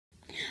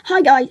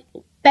Hi guys,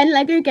 Ben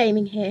Lego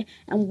Gaming here,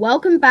 and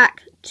welcome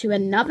back to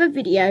another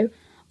video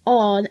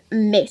on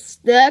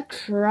Mr.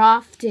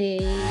 Crafty.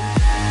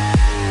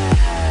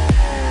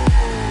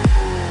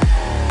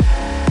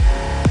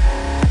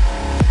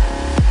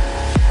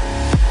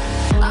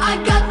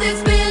 I got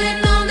this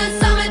feeling on the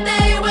summer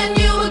day when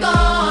you were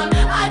gone.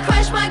 I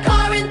crashed my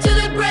car into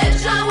the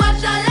bridge. I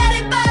watched, I let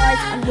it burn. Guys,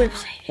 I'm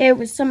here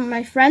with some of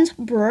my friends,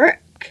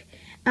 Brooke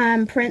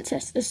and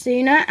Princess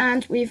Asuna,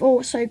 and we've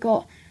also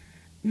got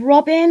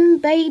Robin,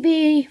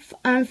 Baby,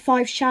 and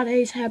Five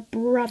Shadows, her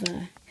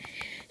brother.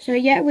 So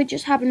yeah, we're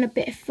just having a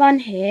bit of fun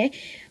here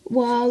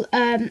while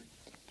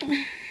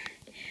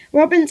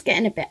Robin's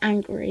getting a bit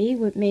angry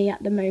with me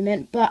at the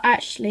moment, but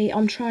actually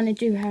I'm trying to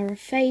do her a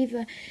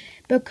favour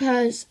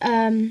because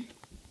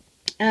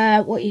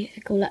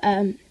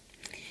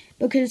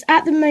because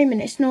at the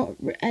moment it's not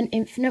an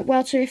infinite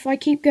world, so if I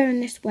keep going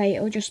this way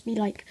it'll just be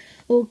like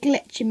all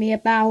glitching me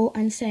about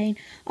and saying,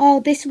 oh,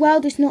 this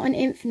world is not an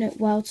infinite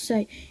world,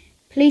 so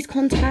please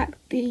contact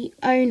the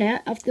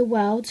owner of the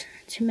world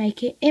to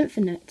make it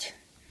infinite.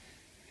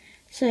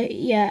 So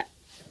yeah,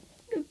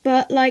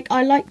 but like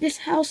I like this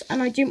house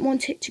and I didn't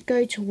want it to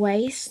go to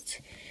waste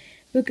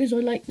because I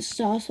like the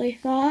style so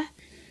far.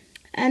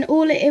 And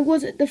all it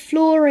was, the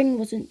flooring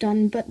wasn't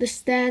done, but the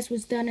stairs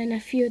was done and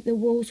a few of the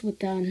walls were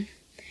done.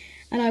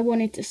 And I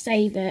wanted to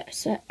save it.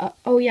 So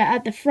oh yeah,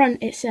 at the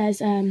front it says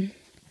Ben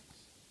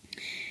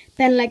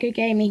Lego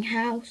Gaming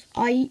House.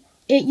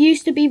 It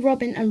used to be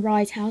Robin and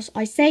Rye's house.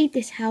 I saved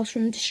this house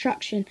from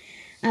destruction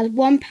as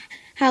one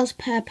house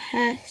per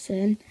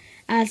person,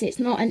 as it's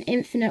not an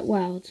infinite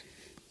world.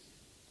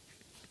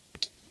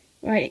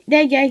 Right,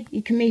 there you go.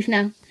 You can move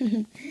now.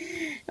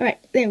 Right,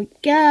 there we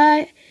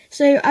go.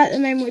 So at the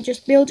moment we're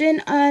just building,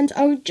 and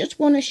I just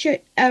want to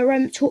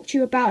talk to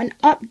you about an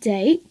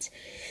update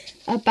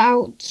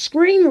about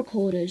screen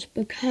recorders,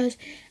 because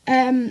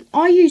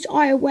I use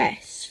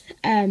iOS.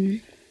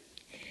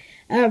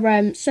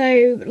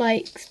 So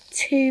like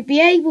to be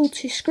able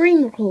to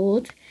screen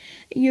record,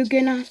 you're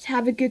gonna have to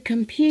have a good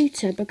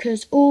computer,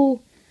 because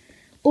all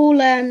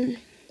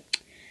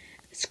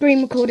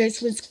screen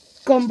recorders was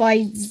gone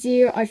by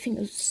zero. I think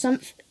it was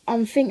something.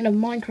 I'm thinking of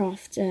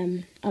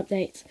Minecraft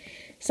updates.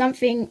 I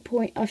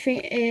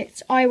think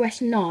it's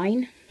iOS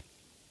 9,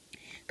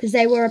 because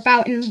they were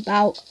about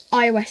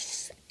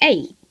iOS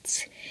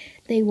 8.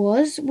 They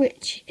was,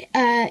 which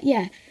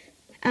yeah,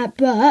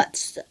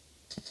 but.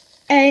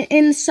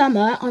 In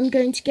summer, I'm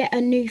going to get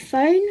a new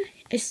phone.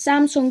 A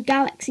Samsung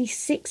Galaxy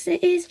 6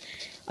 it is.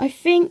 I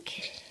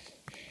think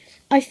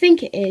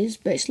it is,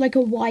 but it's like a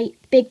white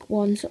big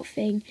one sort of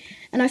thing.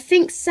 And I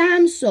think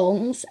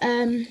Samsung's,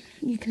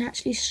 you can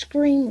actually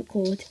screen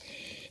record.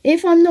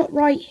 If I'm not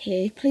right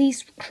here,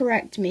 please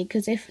correct me,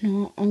 because if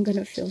not, I'm going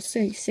to feel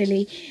so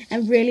silly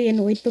and really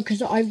annoyed,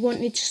 because I've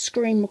wanted to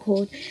screen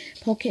record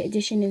Pocket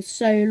Edition in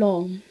so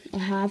long. I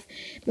have,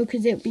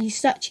 because it'll be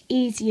such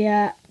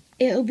easier.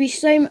 It'll be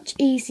so much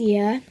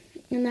easier,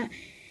 and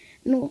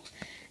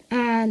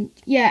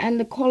yeah, and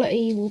the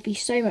quality will be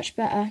so much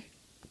better.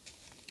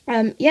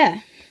 Yeah.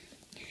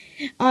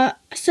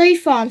 So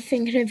far I'm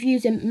thinking of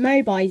using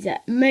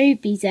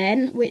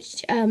MobiZen,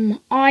 which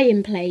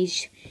Iron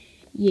Plays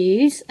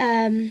use.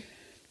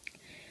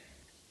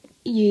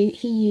 He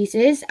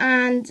uses,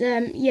 and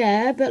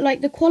yeah, but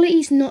like the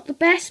quality's not the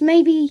best.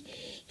 Maybe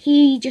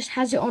he just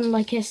has it on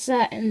like a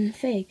certain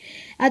thing.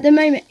 At the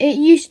moment,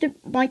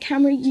 my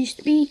camera used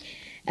to be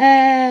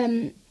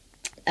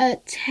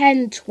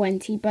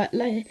 1020, but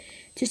like,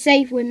 to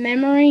save with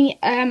memory,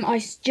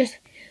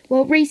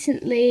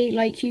 recently,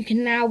 like, you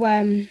can now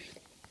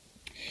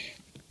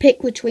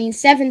pick between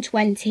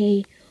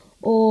 720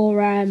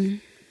 or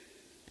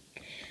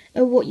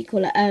what you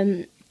call it,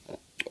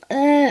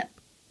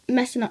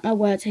 messing up my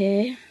words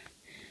here,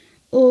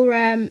 or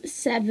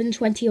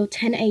 720 or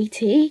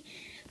 1080.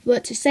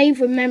 But to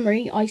save with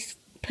memory, I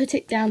put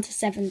it down to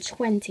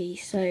 720.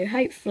 So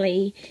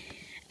hopefully,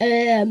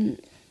 like,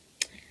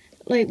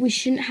 we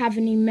shouldn't have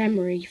any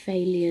memory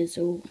failures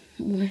or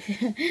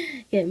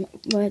get my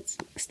words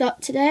mixed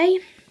up today.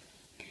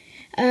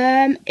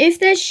 If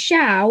there's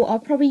shall, I'll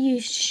probably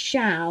use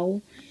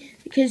shall,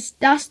 because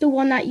that's the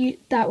one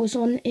that was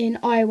on in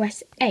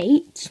iOS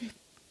 8.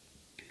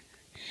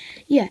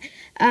 Yeah,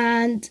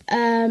 and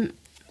oh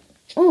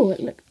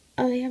look.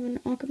 Oh, they have an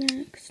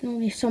argument, because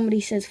normally if somebody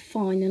says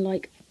fine and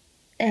like,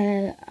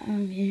 I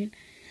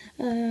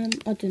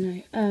don't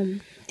know,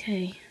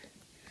 okay.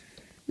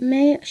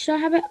 Should I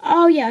have it?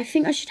 Oh yeah, I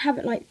think I should have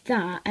it like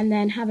that, and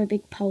then have a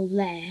big pole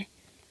there.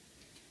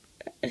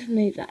 Let's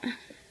move that.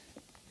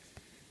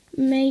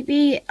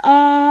 Maybe,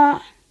 I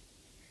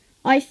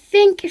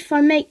think if I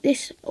make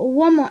this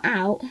one more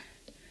out,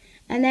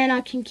 and then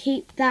I can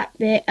keep that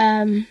bit,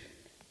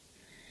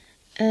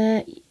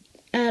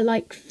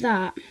 like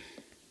that.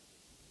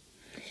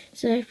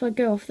 So if I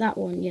go off that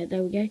one, yeah,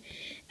 there we go.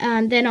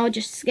 And then I'll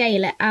just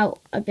scale it out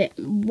a bit,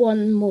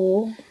 one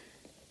more.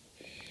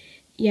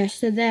 Yeah,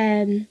 so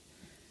then,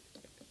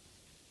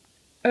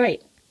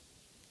 alright,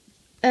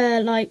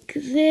 like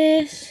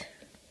this.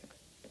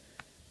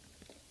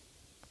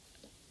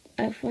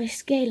 if I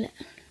scale it,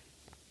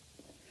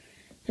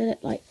 put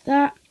it like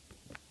that.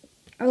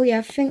 Oh yeah,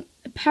 I think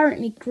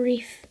apparently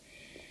grief.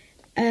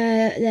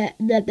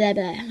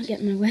 I'm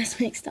getting my words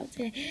mixed up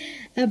here.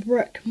 A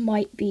brick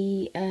might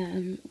be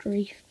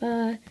grief.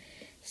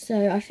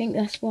 So I think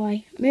that's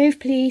why. Move,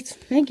 please.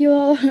 Thank you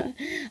all.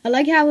 I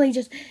like how they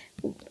just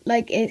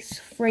it's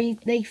free.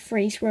 They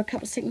freeze for a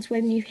couple of seconds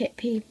when you hit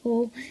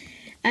people,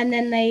 and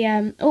then they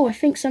Oh, I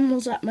think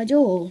someone's at my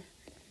door.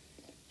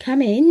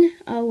 Come in.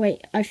 Oh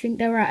wait, I think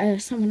they're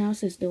at someone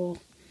else's door.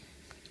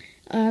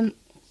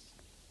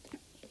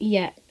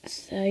 Yeah.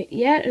 So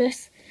yeah,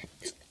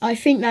 I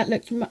think that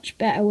looks much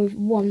better with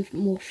one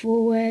more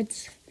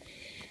forwards.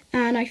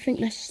 And I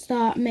think let's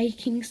start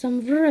making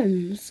some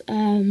rooms.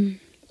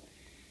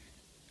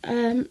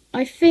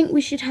 I think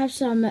we should have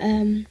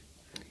some,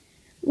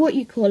 what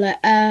you call it,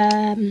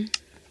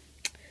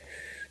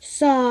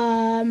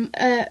 some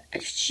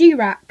shoe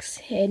racks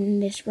in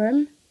this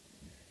room.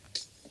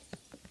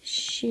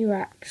 Shoe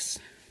racks.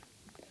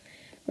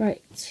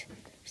 Right.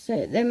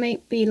 So there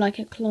might be like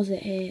a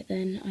closet here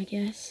then, I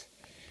guess.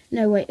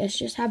 No, wait, let's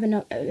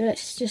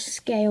just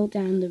scale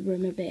down the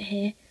room a bit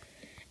here.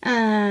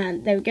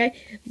 And there we go.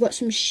 We've got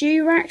some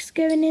shoe racks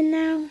going in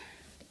now.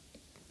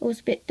 Oh,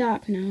 it's a bit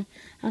dark now.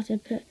 I have to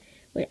put...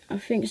 Wait, I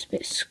think it's a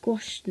bit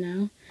squashed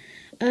now.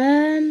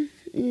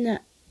 No,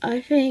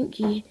 I think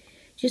you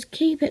just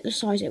keep it the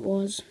size it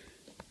was.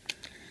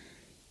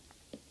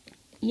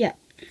 Yeah.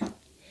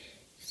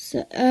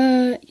 So,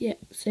 yeah,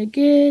 so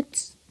good.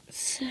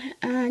 So,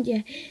 and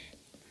yeah.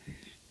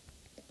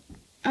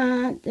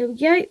 There we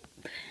go.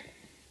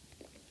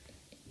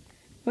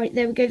 Right,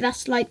 there we go.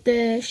 That's like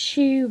the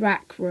shoe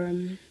rack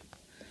room.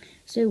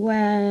 So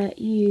where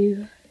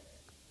you...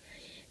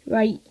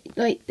 Right,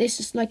 like this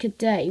is like a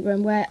dirty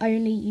room where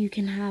only you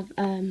can have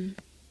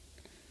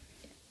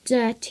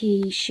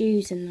dirty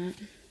shoes in that.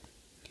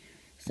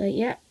 So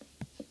yeah,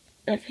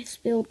 let's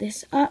build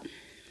this up.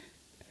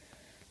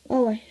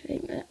 Oh, I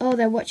think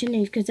they're watching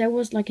news because there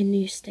was like a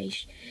news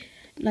station,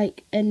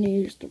 like a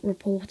news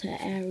reporter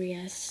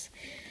areas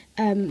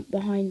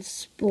behind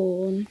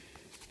spawn.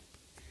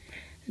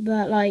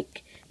 But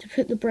like to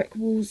put the brick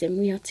walls in,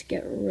 we had to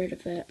get rid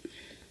of it.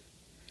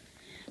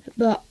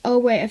 But, oh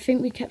wait, I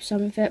think we kept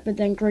some of it, but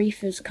then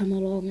griefers come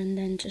along and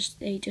then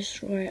they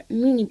destroy it.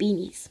 Meanie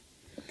beanies.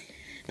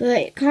 But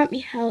it can't be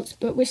helped,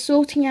 but we're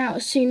sorting out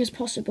as soon as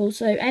possible.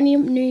 So any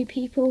new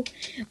people,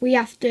 we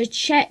have to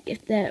check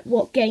if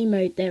what game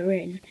mode they're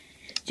in,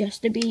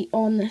 just to be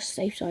on the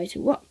safe side. So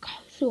what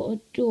sort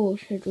of door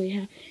should we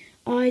have?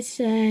 I'd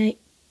say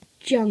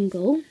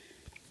jungle.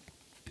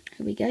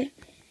 Here we go.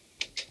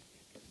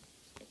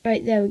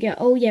 Right, there we go.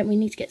 Oh yeah, we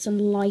need to get some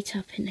light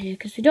up in here,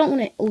 because we don't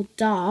want it all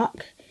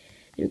dark.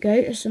 There we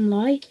go, there's some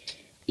light.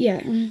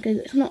 Yeah, because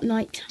it's not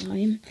night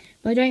time.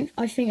 But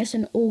I think it's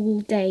an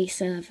all-day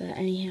server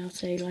anyhow,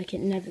 so like it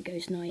never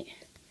goes night.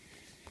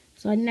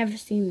 So I've never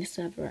seen this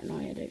server at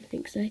night, I don't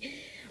think so.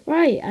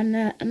 Right,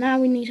 and now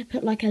we need to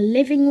put like a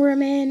living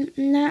room in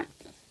and that.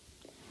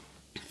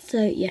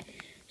 So yeah,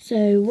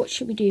 so what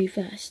should we do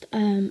first?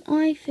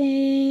 I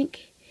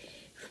think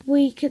if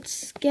we could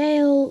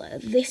scale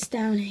this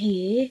down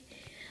here,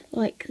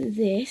 like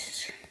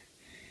this.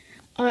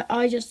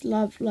 I just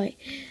love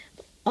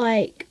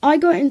I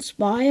got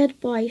inspired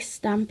by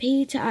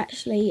Stampy to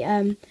actually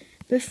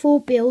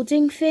before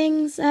building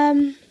things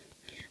to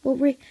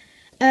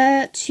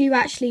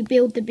actually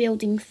build the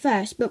building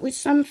first. But with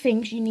some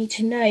things you need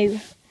to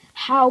know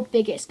how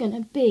big it's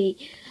gonna be.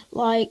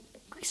 Like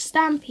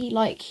Stampy,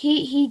 like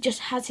he just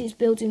has his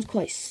buildings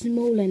quite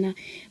small in there,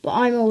 but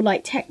I'm all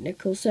like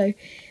technical. So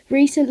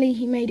recently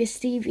he made a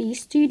TV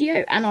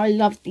studio, and I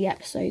loved the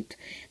episode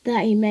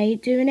that he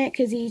made doing it,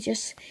 because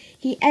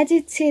he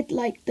edited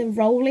like the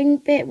rolling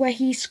bit where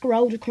he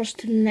scrolled across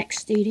to the next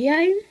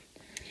studio,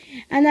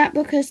 and that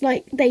because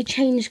like they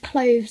changed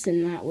clothes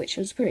in that, which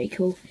was pretty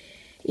cool.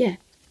 Yeah,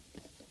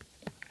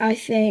 I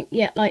think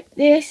like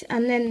this,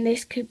 and then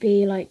this could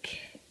be like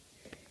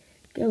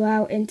go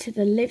out into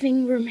the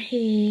living room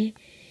here.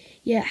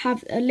 Yeah,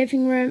 have a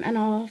living room, and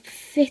I'll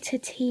fit a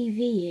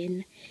TV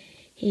in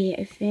here,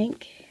 I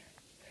think.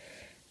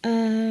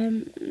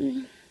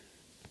 And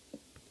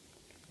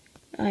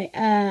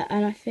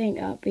I think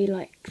that'll be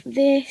like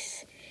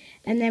this,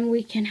 and then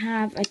we can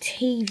have a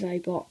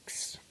TiVo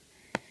box.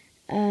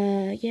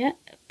 Yeah.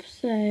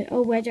 So,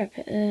 oh, where do I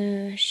put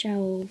the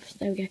shelves?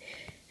 There we go.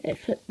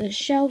 Let's put the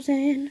shelves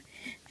in,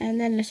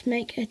 and then let's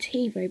make a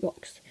TiVo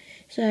box.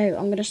 So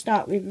I'm going to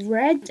start with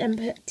red and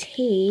put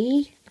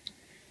T,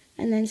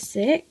 and then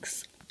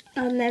 6,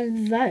 and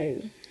then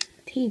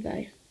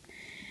TiVo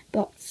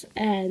box.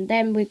 And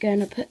then we're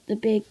going to put the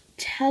big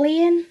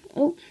telly in.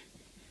 Oh,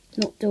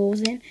 not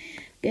doors in.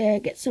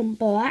 Get some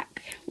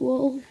black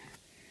wool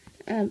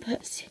and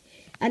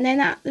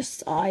then at the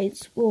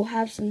sides we'll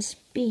have some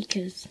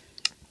speakers.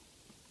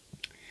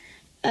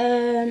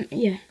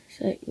 Yeah,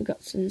 so we've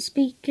got some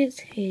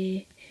speakers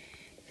here.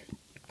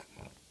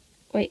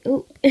 Wait,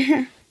 oh.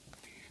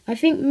 I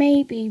think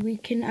maybe we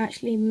can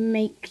actually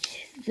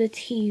make the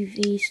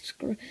TV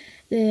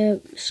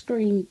the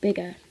screen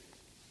bigger.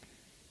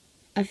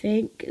 I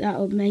think that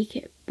will make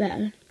it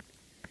better.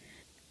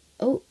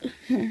 Oh,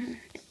 there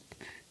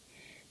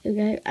we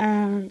go.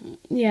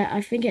 Yeah,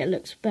 I think it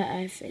looks better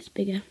if it's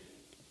bigger.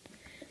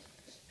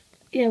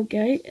 There we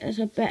go. There's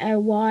a better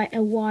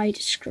wide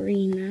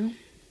screen now.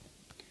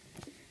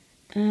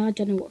 I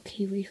don't know what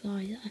Kiwi's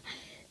eyes are.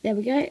 There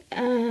we go.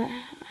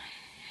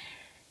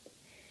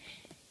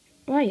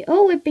 Right.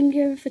 Oh, we've been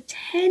going for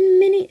 10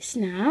 minutes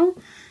now.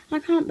 I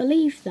can't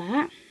believe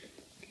that.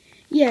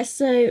 Yeah,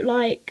 so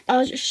like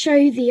I'll just show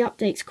you the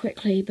updates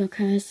quickly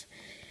because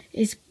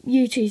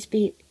YouTube's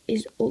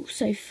is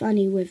also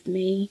funny with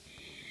me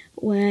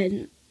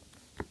when.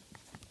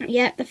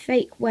 Yeah, the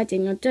fake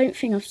wedding. I don't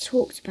think I've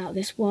talked about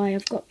this, why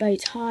I've got bow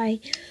tie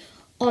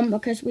on,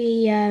 because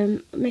we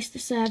missed the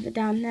server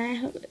down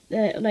there,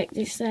 like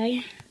they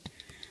say.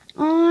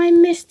 I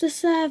missed the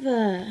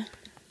server.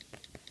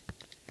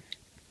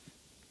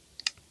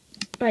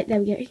 Right, there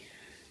we go.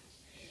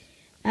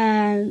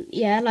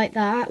 Yeah, like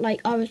that.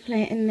 Like I was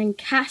playing, and then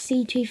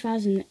Cassie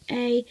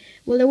 2008.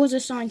 Well, there was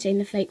a sign saying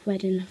the fake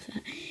wedding of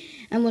that.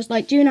 And was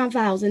like, doing our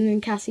vows, and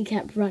then Cassie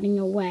kept running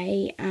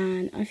away,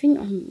 and I think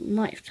I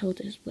might have told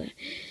us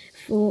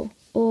before,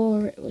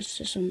 or it was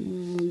to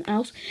someone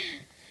else.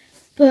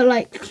 But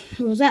like,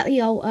 I was at the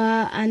altar,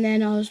 and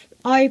then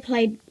I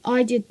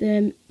did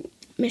the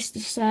Mr.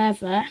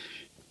 Server,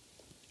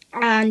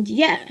 and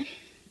yeah,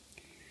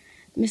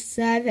 Mr.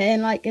 Server,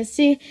 and like I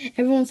see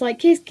everyone's like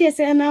kiss,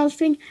 and I was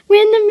thinking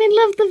we're in the middle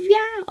of the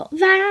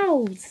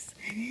vows.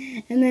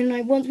 And then,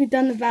 like, once we'd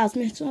done the vows,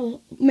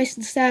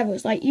 Mr. Server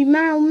was like, you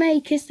may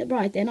kiss the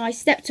bride. Then I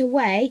stepped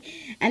away,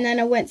 and then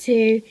I went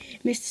to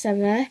Mr.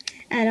 Server,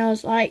 and I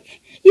was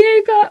like,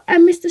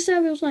 and Mr.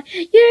 Server was like,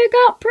 you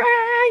got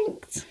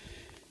pranked.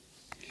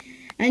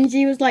 And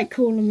she was, like,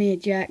 calling me a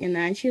jerk and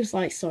that, and she was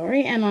like,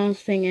 sorry. And I was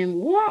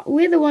thinking, what?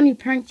 We're the one who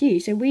pranked you,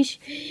 so we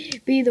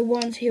should be the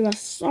ones who are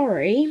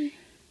sorry.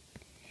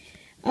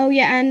 Oh,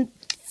 yeah, and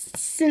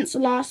since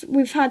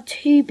we've had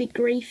 2 big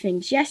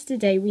griefings.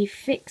 Yesterday we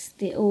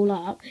fixed it all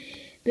up,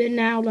 but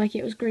now like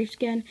it was griefed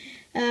again.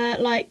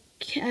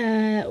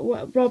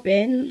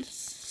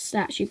 Robin's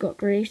actually got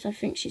griefed. I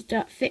think she's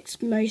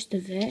fixed most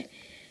of it.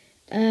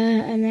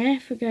 And then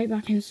if we go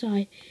back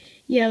inside,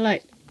 yeah,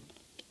 like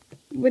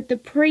with the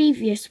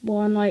previous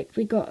one, like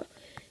we got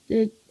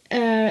the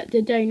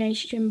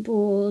donation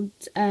board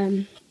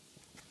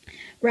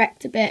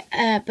wrecked a bit,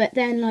 but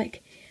then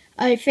like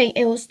I think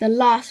it was the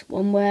last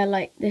one where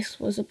like this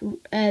was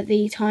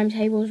the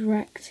timetable was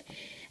wrecked,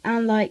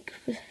 and like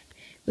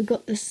we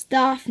got the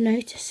staff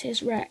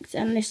notices wrecked,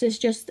 and this is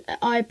just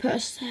I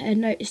put a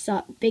notice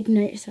up, big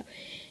notice up,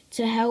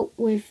 to help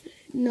with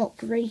not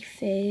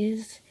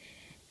griefers.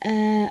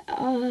 Yeah,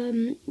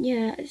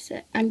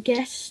 and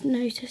guest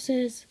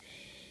notices.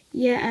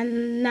 Yeah,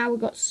 and now we've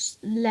got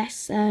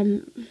less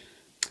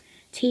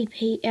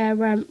TP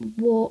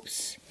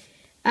warps.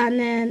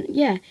 And then,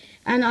 yeah,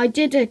 and I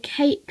did a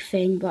cake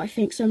thing, but I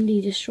think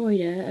somebody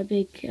destroyed it, a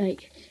big,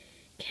 like,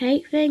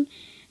 cake thing.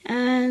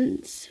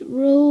 And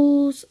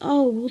rules,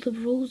 oh, all the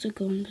rules are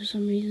gone for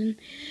some reason.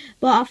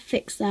 But I'll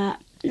fix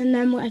that. And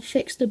then I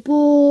fixed the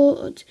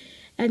board,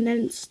 and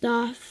then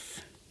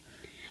stuff.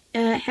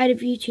 Head of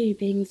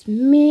YouTubing's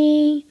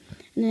me,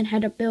 and then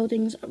head of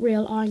buildings,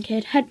 Real Iron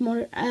Kid. Head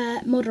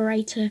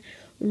moderator,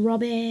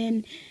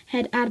 Robin.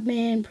 Head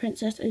admin,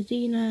 Princess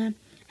Adina.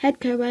 Head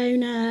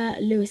co-owner,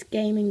 Lewis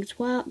Gaming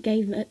 12,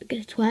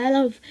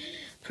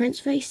 Prince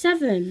Face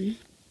 7.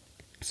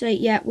 So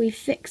yeah, we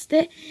fixed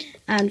it,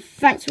 and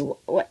thanks for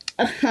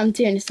I'm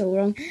doing this all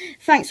wrong.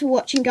 Thanks for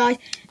watching, guys.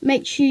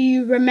 Make sure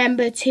you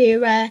remember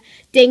to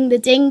ding the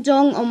ding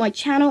dong on my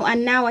channel,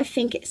 and now I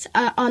think it's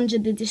under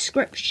the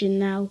description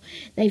now.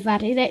 They've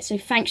added it, so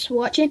thanks for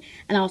watching,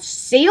 and I'll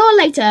see you all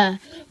later.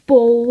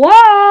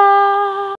 Bye.